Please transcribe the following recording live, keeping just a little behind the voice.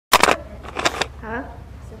Huh?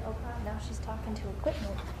 I said, oh God, now she's talking to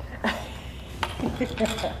equipment.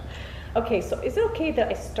 Okay, so is it okay that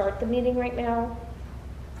I start the meeting right now?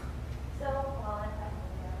 So, well,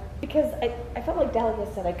 Because I felt like Dahlia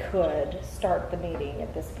said I could start the meeting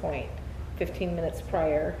at this point, 15 minutes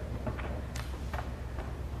prior.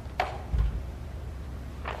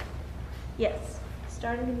 yes,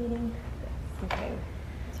 starting the meeting. Okay.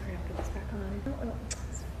 Sorry, I'll put this back on.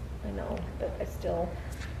 I know, but I still,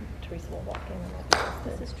 Teresa will walk in and I'll be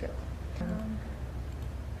This listed. is true.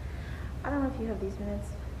 I don't know if you have these minutes.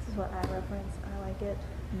 This is what I reference. I like it.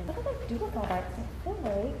 What did I do with all that? 'Cause I feel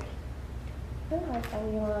like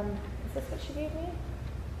Elion, is this what she gave me? I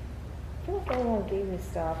feel like Elion gave me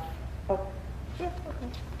stuff. Oh, Yeah,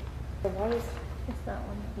 okay. so why is, It's that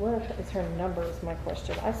one. where is her number is my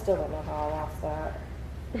question. I still don't know how I lost that.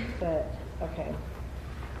 But, okay.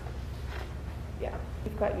 Yeah,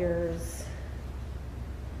 you've got yours.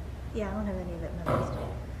 Yeah, I don't have any of it memorized.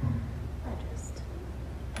 I just.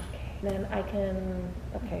 Okay. Then I can,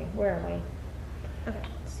 okay, where am I? Okay,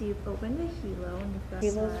 so you've opened a Hilo and you've got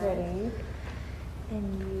Kilo's slides, ready.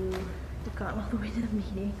 and you've gotten all the way to the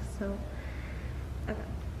meeting. So, okay,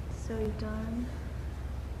 so you've done.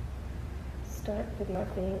 Start video, I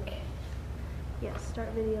think. Yes, start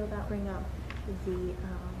video. That bring up the.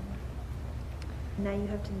 Now you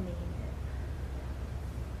have to name it.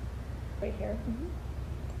 Right here.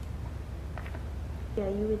 Yeah,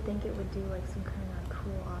 you would think it would do like some kind of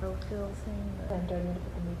cool autofill thing. But And do I need to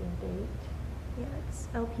put the meeting date? yeah, it's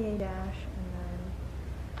LPA dash, and then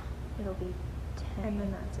it'll be 10, and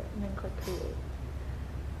then that's it. And then click create.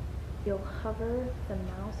 You'll hover the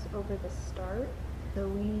mouse over the start. So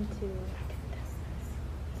we need to.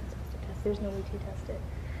 There's no way to test it.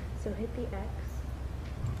 So hit the X,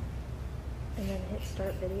 and then hit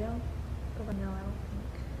start video. But no, I don't think.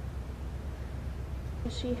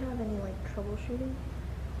 Does she have any like troubleshooting?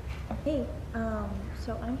 Hey,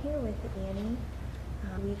 so I'm here with Annie.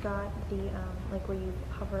 We got the like where you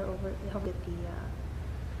hover over,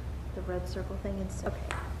 the red circle thing, and so,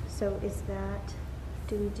 okay. So is that?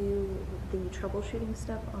 Do we do the troubleshooting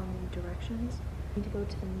step on the directions? We need to go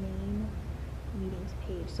to the main meetings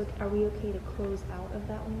page. So are we okay to close out of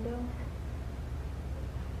that window?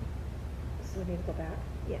 So we need to go back.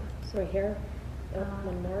 Yeah. So right here,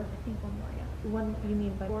 one more. I think one more. Yeah. One. You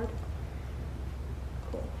mean by board?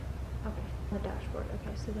 Cool. Okay. On the dashboard.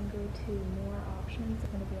 Okay. So then go to more options.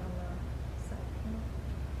 It's going to be on the side panel.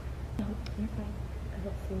 No, you're fine. I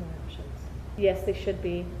don't see more options. Yes, they should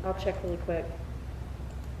be. I'll check really quick.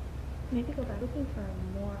 Maybe go back. Looking for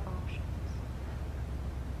more options.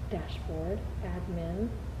 Dashboard, admin.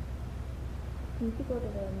 You could go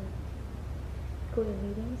to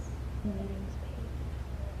meetings. Meetings page.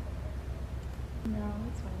 No,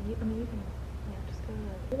 it's fine. You can. Yeah, just go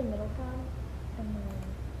to the middle tab, and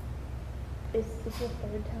then is the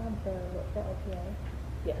third tab the LPA?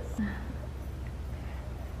 Yes.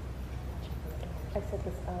 I set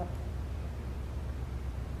this up.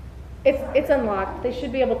 It's unlocked. They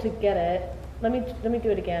should be able to get it. Let me do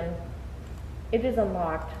it again. It is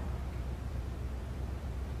unlocked.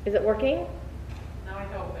 Is it working? Now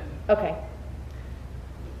it's open. Okay.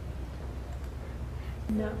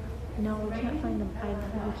 No, we can't find them.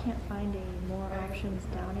 We can't find a more options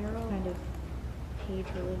down arrow kind of page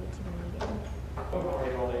related to the meeting.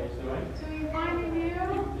 So you finding you?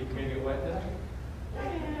 You can get wet today?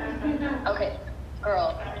 Okay, girl,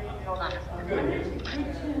 hold on. I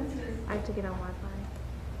have to get on Wi-Fi.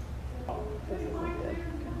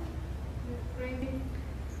 Crazy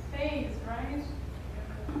phase, right?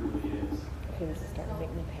 Okay, this is starting to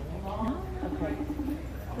make me panic. No. Okay.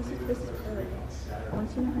 This is perfect.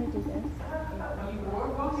 Once you know how to do this,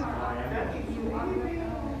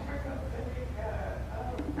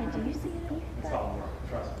 do you see it? It's all work,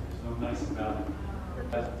 trust me, there's no nice about it.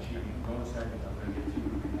 That's cheating, go to second, I'm gonna get 2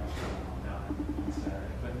 million down on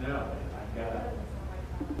Saturday. But no, I've got it.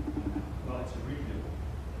 Well, it's a redo.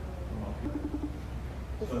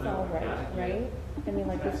 This is all right, right? I mean,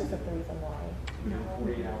 like, this isn't the reason why. No,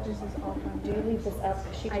 this is all from. Do you leave this up?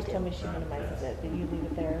 She I just did. told me she minimizes it. Do you leave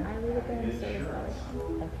it there? I leave it there and so does Alex.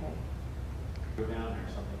 Okay. Go down there,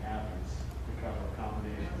 something happens, recover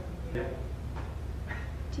accommodation.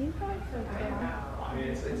 Do you have like I mean,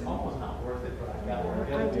 it's almost not worth it, but I got to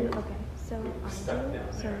I do. Okay, so Stuck down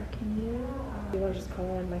so there. can you? You want to just call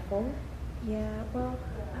her on my phone? Yeah. Well,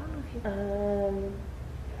 I don't know if you.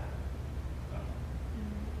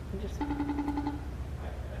 I'm just. I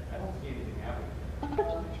don't see anything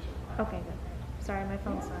happening. Okay, good. Sorry, my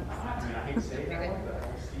phone sucks. I mean, I hate to say it that way, but I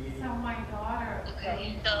don't see. So my daughter.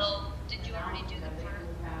 Okay, so did you already do the part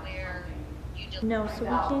where you No, so we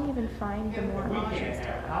can't even find the more options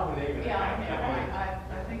tab. How would they? I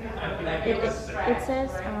think It says,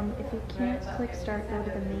 if you can't click start, go to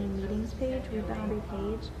the main meetings page, we found a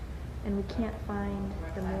page, and we can't find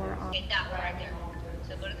the more options. Take that one right there.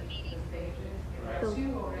 So go to the meeting. So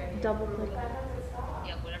double click,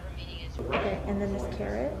 Yeah, whatever meeting is. okay, and then this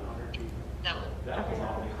carrot, That one. okay.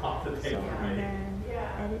 So, and then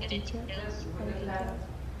edit details,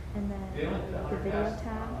 and then the video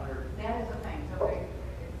tab, that is the thing, so they.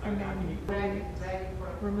 and then Ready for.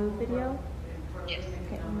 remove video, Yes.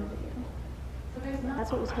 okay, remove video. So there's not.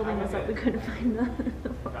 That's what was holding us up, we couldn't find the.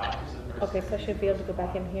 Okay, so I should be able to go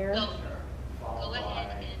back in here. So go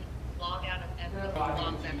ahead and log out of everything. Log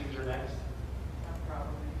back in.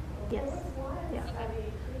 Yes, yeah.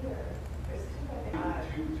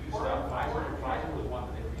 Two stuff, Pfizer was one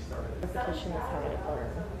that they restarted. The petition is how it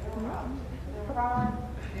learn.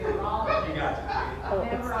 You got it. Oh,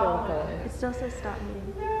 it's still going. It still says stop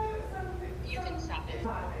meeting. You can stop it.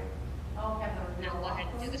 Now go ahead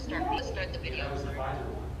and do the start. Let's start the video. That was the Pfizer one.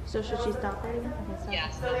 So should she stop it again? Okay, stop. Yeah,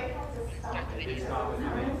 stop. Start the video. Stop it.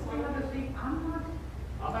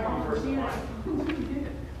 I'm not first in line.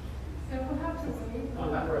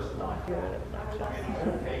 I'm not first in line.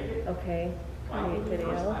 Okay, create video.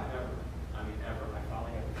 I mean, ever. I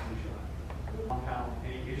finally got the solution. Compound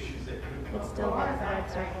any issues that could come. It's still there, the red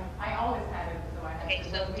circle. I always had it, so I had. Okay,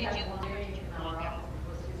 so did you log out?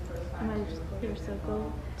 I might just here, so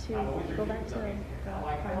go back to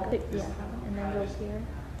click, yeah, and then go here,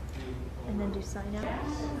 and then do sign out.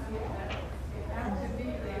 And then,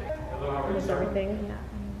 Hello, how are you, Miss sir? everything. yeah,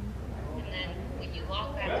 And then when you log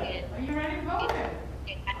back in, Are you ready to vote then?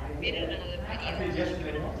 it activated another video. So you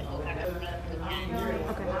can go back to the and,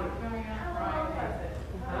 okay.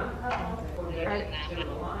 Alright,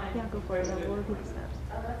 yeah, go for it, we'll repeat the steps.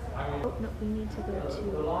 Oh, no, we need to go to,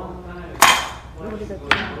 what is it?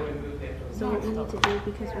 So what we need to do,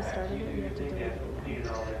 because we started it, we have to delete it again.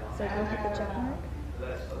 So go hit the check mark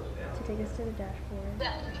to take us to the dashboard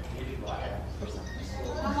or something.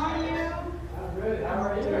 How are you?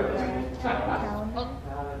 Calendar,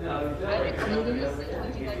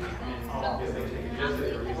 meetings,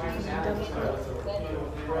 double click,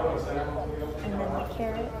 and then the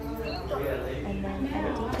carrot, and then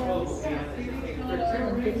edit details, and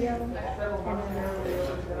then video, and then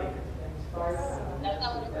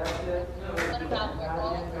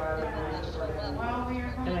Well, we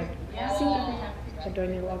are. And see. so do I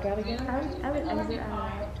need to log out again? I would exit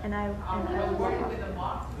out, and I would log out. With the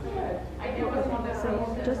box. I did was one that.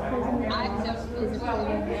 So just closing the box isn't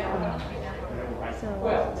closing the phone. So,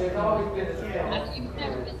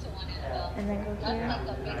 and then go here, and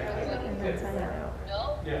then sign out.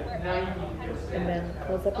 And then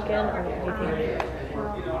close up again, or anything?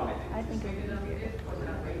 Well, I think it would be easier.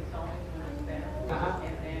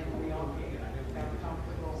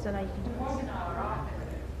 So now you can do this.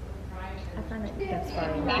 I find that That's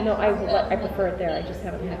fine. No, I prefer it there. I just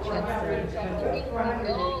haven't had a chance to.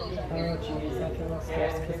 Oh, geez, I feel a little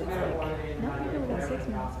stressed because it's like. No, we've only got 6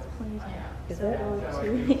 minutes. It's plenty of time. Is So it? so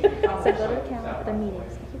go to the calendar, the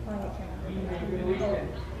meetings. I keep calling it calendar.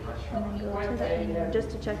 And then go to the end, just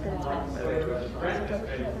to check that it's right. So double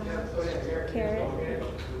click on it. Carrot,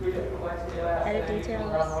 edit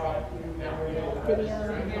details, video,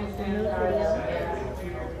 remove video.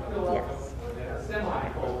 Yes.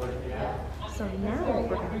 So now what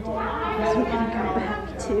we're going to do is we're going to go back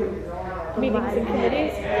to the Meetings and live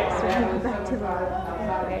committees? minutes. So we're going to go back to the live.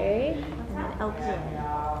 Okay. And then LPN.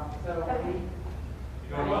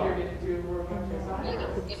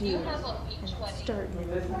 If you have a each one, Start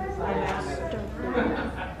meeting. And start meeting.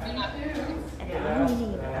 And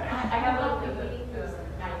meeting.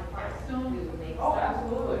 Oh,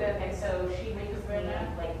 absolutely. And so she makes me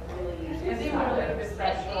like really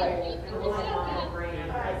special.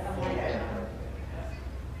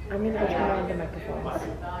 I'm gonna go turn on the microphones.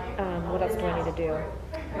 What else do I need to do?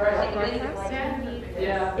 Broadcast?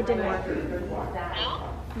 It didn't work.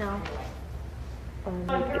 No. It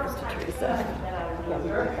was to Teresa. Yeah, we did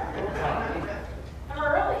that.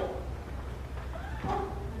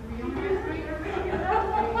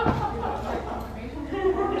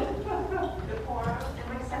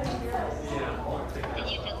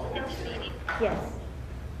 Yes.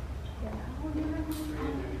 Yeah.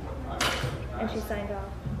 And she signed off.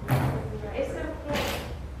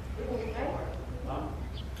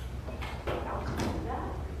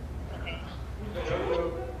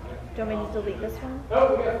 Do you want me to delete this one? yeah,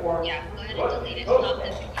 go ahead and delete it. Stop the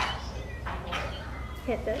video.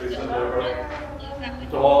 Hit this? Leave that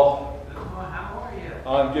with All.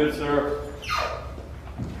 I'm good, sir.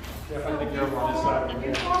 Jeff, I think you're on this side.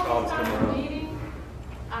 Before we start the meeting,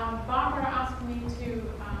 Barbara asked me to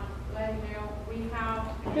let you know, we have,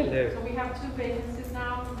 Hello. so we have 2 vacancies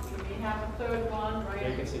now. We may have a third one, right?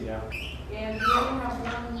 Vacancy, yeah. And we only have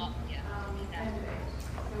one candidate.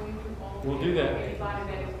 So we will We'll do that.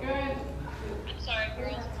 Anybody that is good. I'm sorry,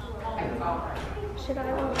 girls. Should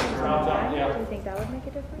I log into Round up, mine? yeah. Do you think that would make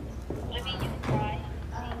a difference? I mean, you can try.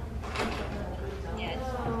 Yeah, it's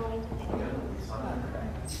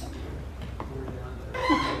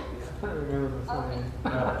I don't remember before.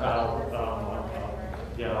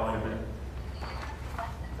 Yeah, I'll admit.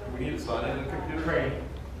 We need to sign in the computer? Train.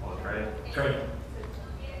 Oh, train. Train.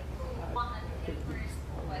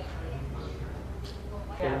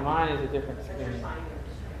 Yeah, mine is a different screen.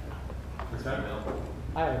 What's that?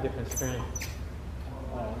 I have a different screen.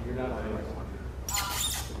 Oh, you're not on it.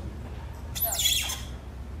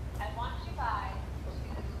 I want you guys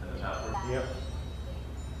to Yep.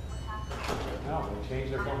 No, we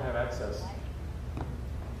changed their phone, have access.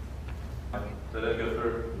 Did that go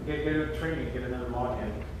through? Get a training, get another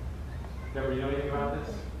login. Deborah, you know anything about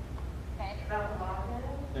this? okay.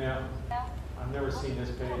 Yeah. I've never seen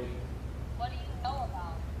this page. What do you know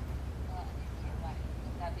about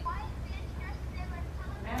that be?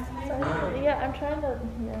 So, yeah, I'm trying to,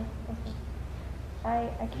 yeah. Okay.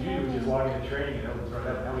 I can't. Usually we just log in training and it opens right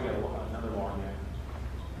up. Now we got another login.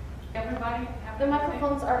 Everybody? The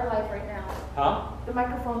microphones are live right now. Huh? The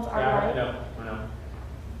microphones are Yeah, live. I know.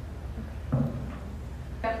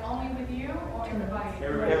 That only with you or everybody?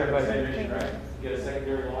 Everybody. Everybody. Everybody. Right? You get a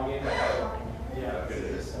secondary login? Yeah,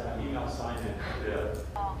 it's email sign in. Yeah.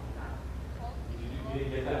 You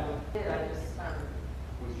didn't get that one?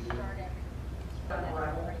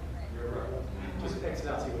 Just exit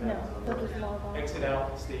out, see what No, happens. they'll just log on. Exit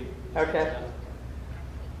out, Steve. Okay.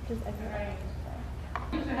 Just exit.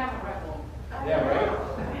 You should have a red one. Yeah, right.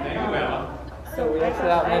 Thank you, Emma. So we exit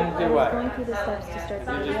out and then do I was what? going through the steps to start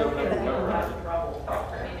the Then video. just open but it I up.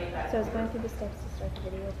 can- So I was going through the steps to start the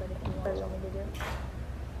video, but if you want me to do.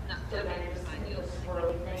 No, okay, it's fine. You'll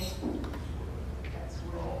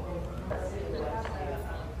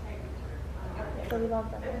So we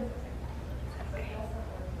logged on.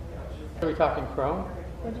 Are we talking Chrome?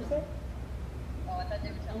 What'd you say? Oh, I thought they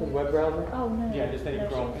were The telling me. web browser? Oh, no. Yeah, just any no,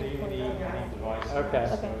 Chrome, she was any recording. device. Okay.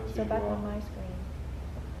 Okay, so back on my screen.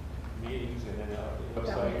 Meetings and then the website.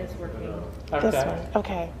 That one is working. This Okay. one,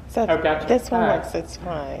 okay. So Okay. this one All right. works, it's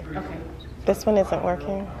fine. Okay. This one isn't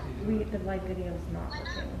working, The live video is not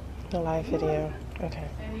working. the live video, okay.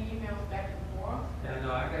 Sending emails back and forth. Yeah,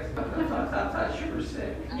 no, I guess, I thought you were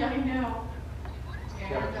sick. Yeah, I know.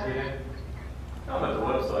 Yeah, And, see it? I'm at the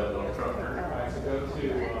website, don't trust All her. right, so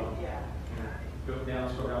go down,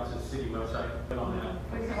 scroll down to the city website, click on that.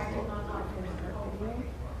 in the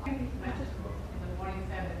morning,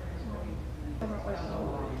 seven.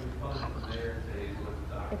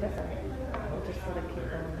 It doesn't. We'll just let it keep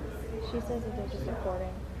going. She says that they're just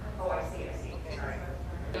recording. So it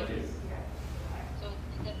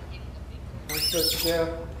doesn't give you the big. We're supposed to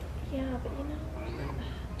go. Yeah, but you know,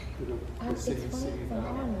 it's funny because I'm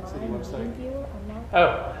on my main view, I'm not,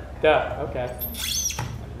 Oh, duh, okay.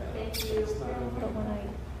 but when I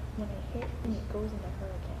hit, it goes into her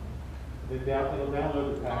account. It'll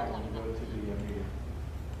download the packet when you go to the meeting.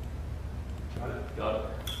 Got it? Got it.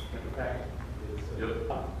 The packet is. Yep.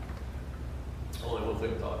 Only one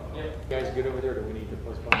thing to talk about. Yeah. You guys good over there, or do we need to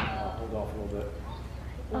postpone, hold off a little bit?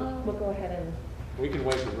 We'll go ahead and, We can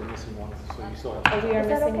wait because we're missing one, so you still oh, have. we are Is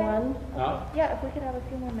that missing okay? one? Huh? Yeah, if we could have a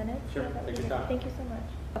few more minutes. Sure, yeah, that would take be your great. time. Thank you so much.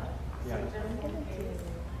 Yeah. I'm gonna do,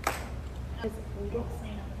 because we did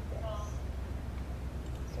sign up for this.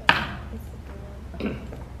 So, it's the board.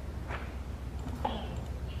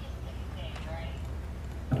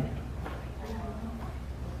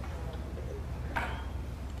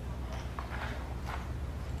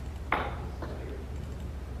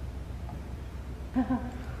 No,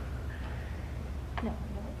 no,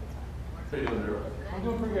 it's fine. How you doing there? I'm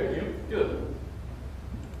doing pretty good, you? Good.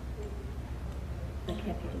 I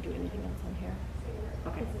can't even do anything else on here.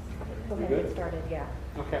 Okay. Go We ahead and good? get started, yeah.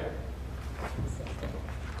 Okay.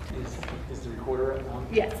 Is the recorder on?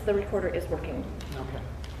 Yes, the recorder is working. Okay.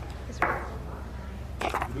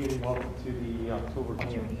 Good evening, welcome to the October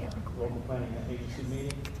 20th local planning agency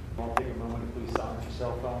meeting. I'll take a moment to please silence your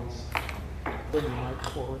cell phones. Bring the mic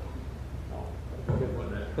forward. Oh, good one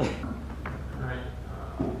there. All right.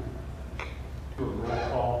 Do a roll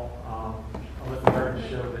call. I'll let the record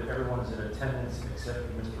show that everyone's in attendance except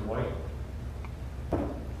for Mr. White.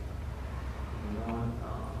 Everyone,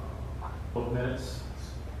 both minutes.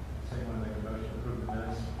 Does anyone make a motion to approve the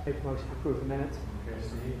minutes? Make a motion to approve the minutes. Okay,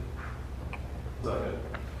 Steve. Second.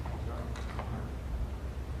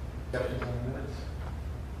 Discussions on the minutes?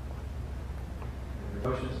 Any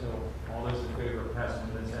motions? So all those in favor of passing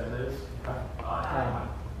the minutes as is? Aye.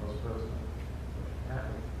 Those opposed?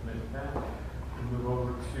 Minutes passed. We move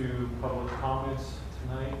over to public comments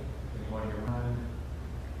tonight. Anyone here mind?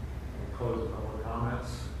 We'll close the public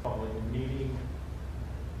comments. Public meeting.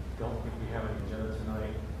 Don't think we have an agenda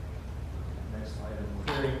tonight. Next item,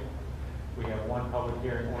 hearing. We have one public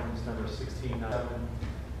hearing, ordinance number 1697.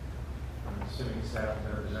 I'm assuming staff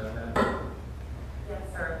can represent that. Yes,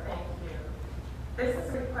 sir, thank you. This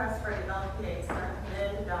is a request for the LPA to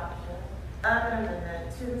recommend adoption of an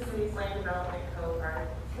amendment to the city's land development code,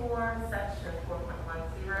 Article 4, Section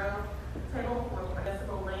 4.10, Table 4,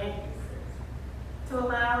 municipal land uses, to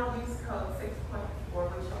allow use code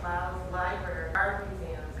 6.4, which allows libraries, art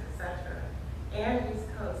museums, etc., and use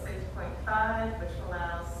code 6.5, which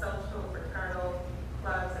allows social, fraternal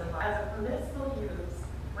clubs and as a permissible use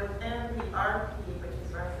within the RP, which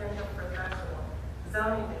is residential professional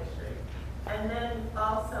zoning district. And then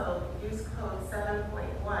also use code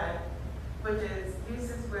 7.1, which is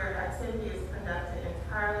uses where activity is conducted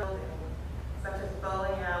entirely, such as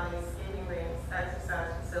bowling alleys, skating rinks,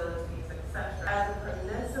 exercise facilities, etc., as a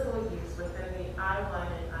permissible use within the I1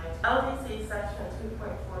 and I2. LDC section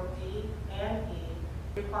 2.4D and E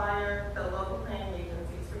require the local planning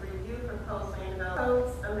agency to review proposed land development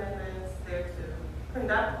codes amendments thereto,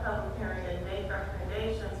 conduct a public hearing, and make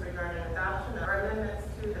recommendations regarding adoption or amendments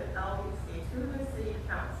to the LDC to the City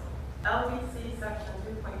Council. LDC section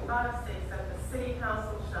 2.5 states that the City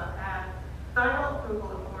Council shall have final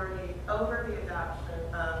approval authority over the adoption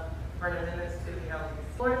of or amendments to the LDC.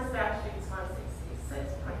 Florida Statutes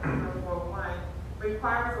 166.041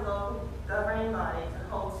 requires the local governing body to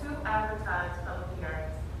hold 2 advertised public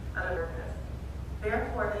hearings of an ordinance.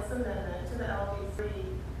 Therefore, this amendment to the LDC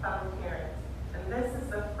public hearings, and this is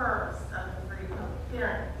the first of the 3 public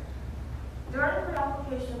hearings. During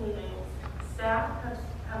pre-application meetings, staff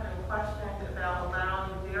have been questioned about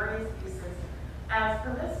allowing various uses as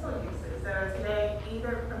permissible uses that are today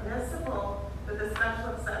either permissible with a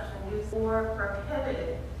special exception use or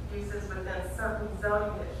prohibited uses within certain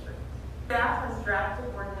zoning districts. Staff has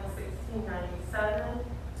drafted ordinance 1697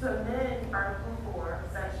 to amend Article 4,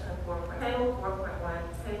 Section 4, Table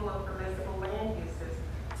 4.1, Table of Permissible Land Uses,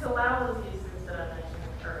 to allow those uses that I mentioned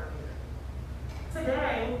earlier.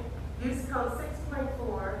 Today, use code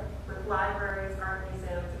 6.4 with libraries, art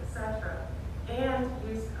museums, etc., and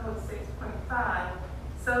use code 6.5,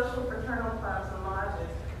 social fraternal clubs and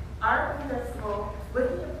lodges, are permissible with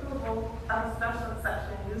the approval of a special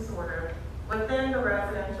exception use order within the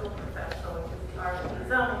residential professional, which is the RP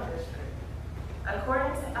zoning district.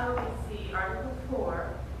 According to LDC Article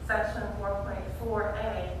 4, Section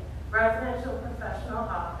 4.4a, residential professional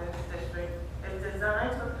office district is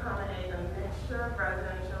designed to accommodate a mixture of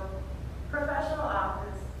residential professional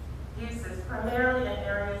office uses primarily in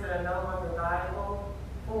areas that are no longer viable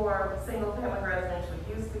for single-family residential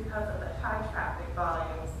use because of the high traffic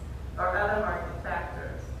volumes or other market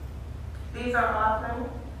factors. These are often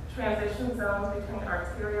transition zones between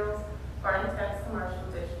arterials or intense commercial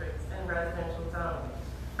districts and residential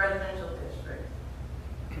districts.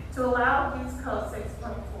 To allow use code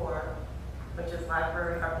 6.4, which is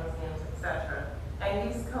library, art museums, etc.,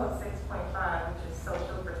 and use code 6.5, which is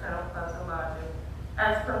social fraternal clubs and lodges,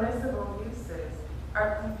 as permissible uses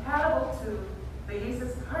are compatible to the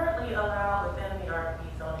uses currently allowed within the RP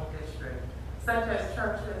zoning district, such as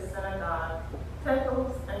churches, synagogues,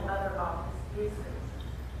 temples, and other office uses.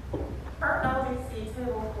 Per LDC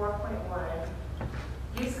Table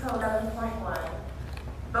 4.1, Use Code 7.1,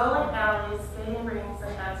 bowling alleys, skating rinks,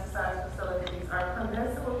 and exercise facilities are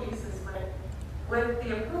permissible uses with the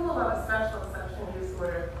approval of a special exception use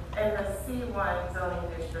order in the C1 zoning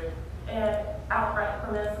district and outright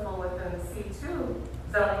permissible within the C2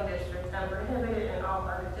 zoning district and prohibited in all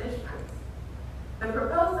other districts. The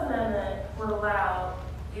proposed amendment will allow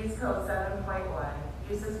Use Code 7.1,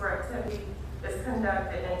 uses where activity is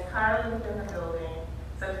conducted entirely within the building,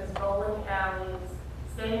 such as bowling alleys,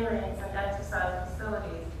 skating rinks, and exercise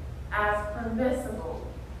facilities, as permissible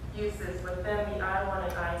uses within the I1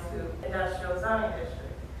 and I2 industrial zoning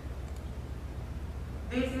district.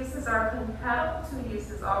 These uses are compatible to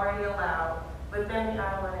uses already allowed within the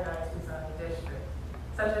I1 and I2 zoning district,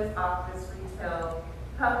 such as office, retail,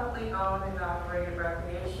 publicly owned and operated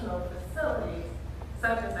recreational facilities,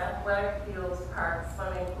 such as athletic fields, parks,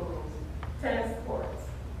 swimming pools, tennis courts,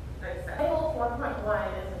 etc. Table 4.1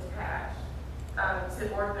 is attached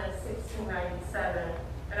to Ordinance 1697,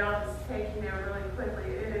 and I'll just take you there really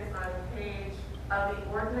quickly. It is on page of the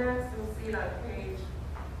ordinance. You'll see it on page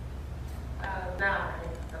 9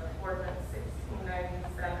 of Ordinance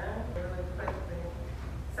 1697.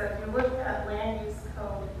 So if you look at land use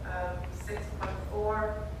code 6.4,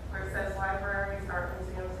 where it says libraries, art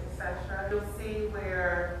museums, etc., you'll see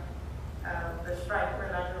where the strike through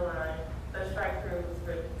and underline, the strike throughs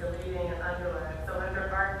for deleting and underline. So under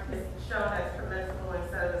art, it's shown as permissible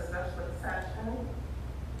instead of a special exception.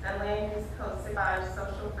 And land use code 6.5,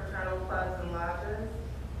 social fraternal clubs and lodges.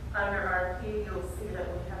 Under RP, you'll see that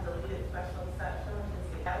we have deleted special exception, which is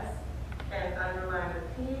the S, and underline the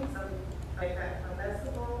P, so make that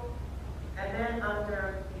permissible. And then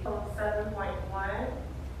under code 7.1,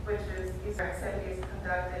 which is these activities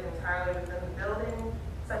conducted entirely within the building,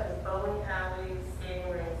 such as bowling alleys, skating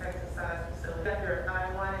rinks, exercise facilities. Under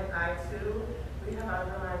I1 and I2, we have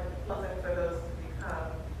underlined the closing for those to become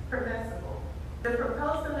permissible. The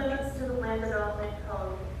proposed amendments to the land development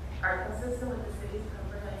code are consistent with the city's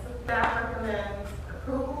comprehensive. Staff recommends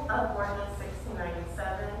approval of ordinance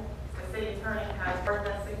 1697. The city attorney has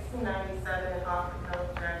ordinance 1697 and offered no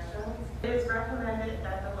objections. It is recommended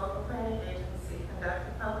that the local planning agency conduct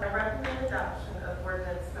a public and recommend adoption of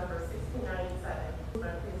ordinance number 1697.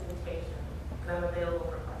 My presentation, and I'm available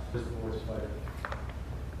for questions. Mr. Board's pleasure.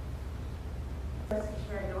 Mr.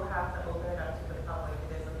 Chair, you'll have to open it up to the public.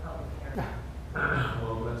 It is a public hearing.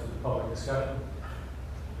 We'll open it to the public discussion.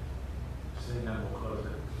 Seeing none, we'll close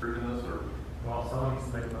it. Approving this or? Well, someone needs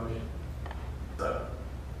to make a motion. That?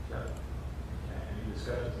 Jeff? Okay, any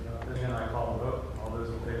discussions about this? Again, I call the vote. All those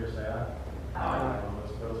in favor say aye. All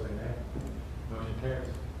those opposed say nay. Motion carries.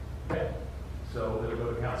 Okay, so it'll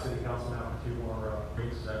go to city council now for 2 more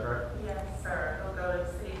weeks, is that correct? Yes, sir. It'll go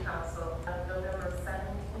to city council on November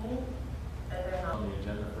 17th, and then On the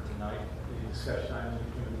agenda for tonight, any discussion items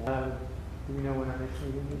between the one? Do we know when our next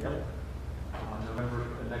meeting is? Yep. November,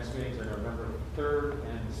 the next meetings are November 3rd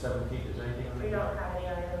and 17th. Is there anything on the? we don't have any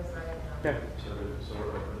items right now. Okay. So we're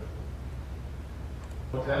open.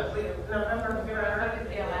 What's that? November 3rd Is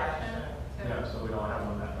the election. Yeah, so we don't have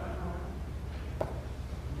one that night.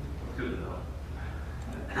 Good enough.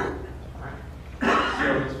 All right.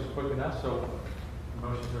 So this was quick enough, so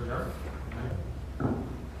motion to adjourn.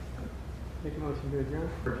 Make a motion to adjourn.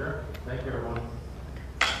 For adjourn. Thank you, everyone.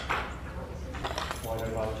 Why did I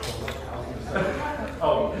bother so much? I was gonna say-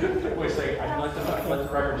 Oh, wait a second. I'd like to let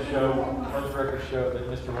the record show that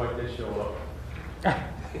Mr. White did show up. As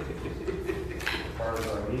far as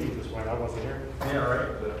our meeting just went, I wasn't here. Yeah, right.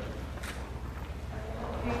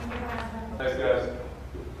 Thanks, guys.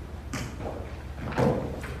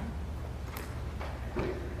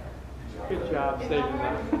 Good job saving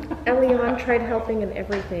that. Elion tried helping and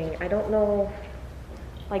everything. I don't know,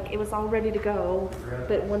 like, it was all ready to go,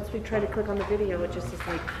 but once we try to click on the video, it just is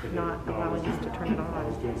like not allowing us to turn it I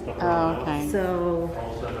was on. doing stuff. Oh, okay. So,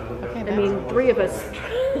 All of a sudden, I looked Okay, up. I mean, 3 of us.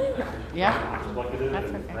 Yeah. Just like it is,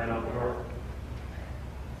 That's and okay. ran out the door.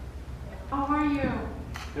 How are you?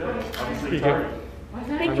 Good. Obviously Yeah. tired.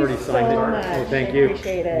 Thank I've you already signed it. so much. Oh, thank I you.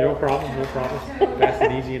 appreciate it. No problem, no problem. Fast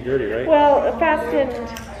and easy and dirty, right? Well, fast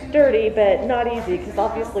and dirty, but not easy, because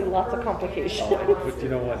obviously lots of complications. But you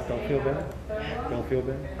know what? Don't feel bad. Don't feel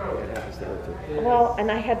bad. It happens to her too. Well, and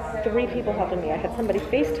I had 3 people helping me. I had somebody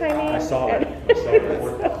FaceTiming. I saw it. and- I saw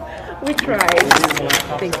it. We tried.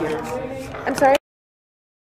 Thank you. I'm sorry?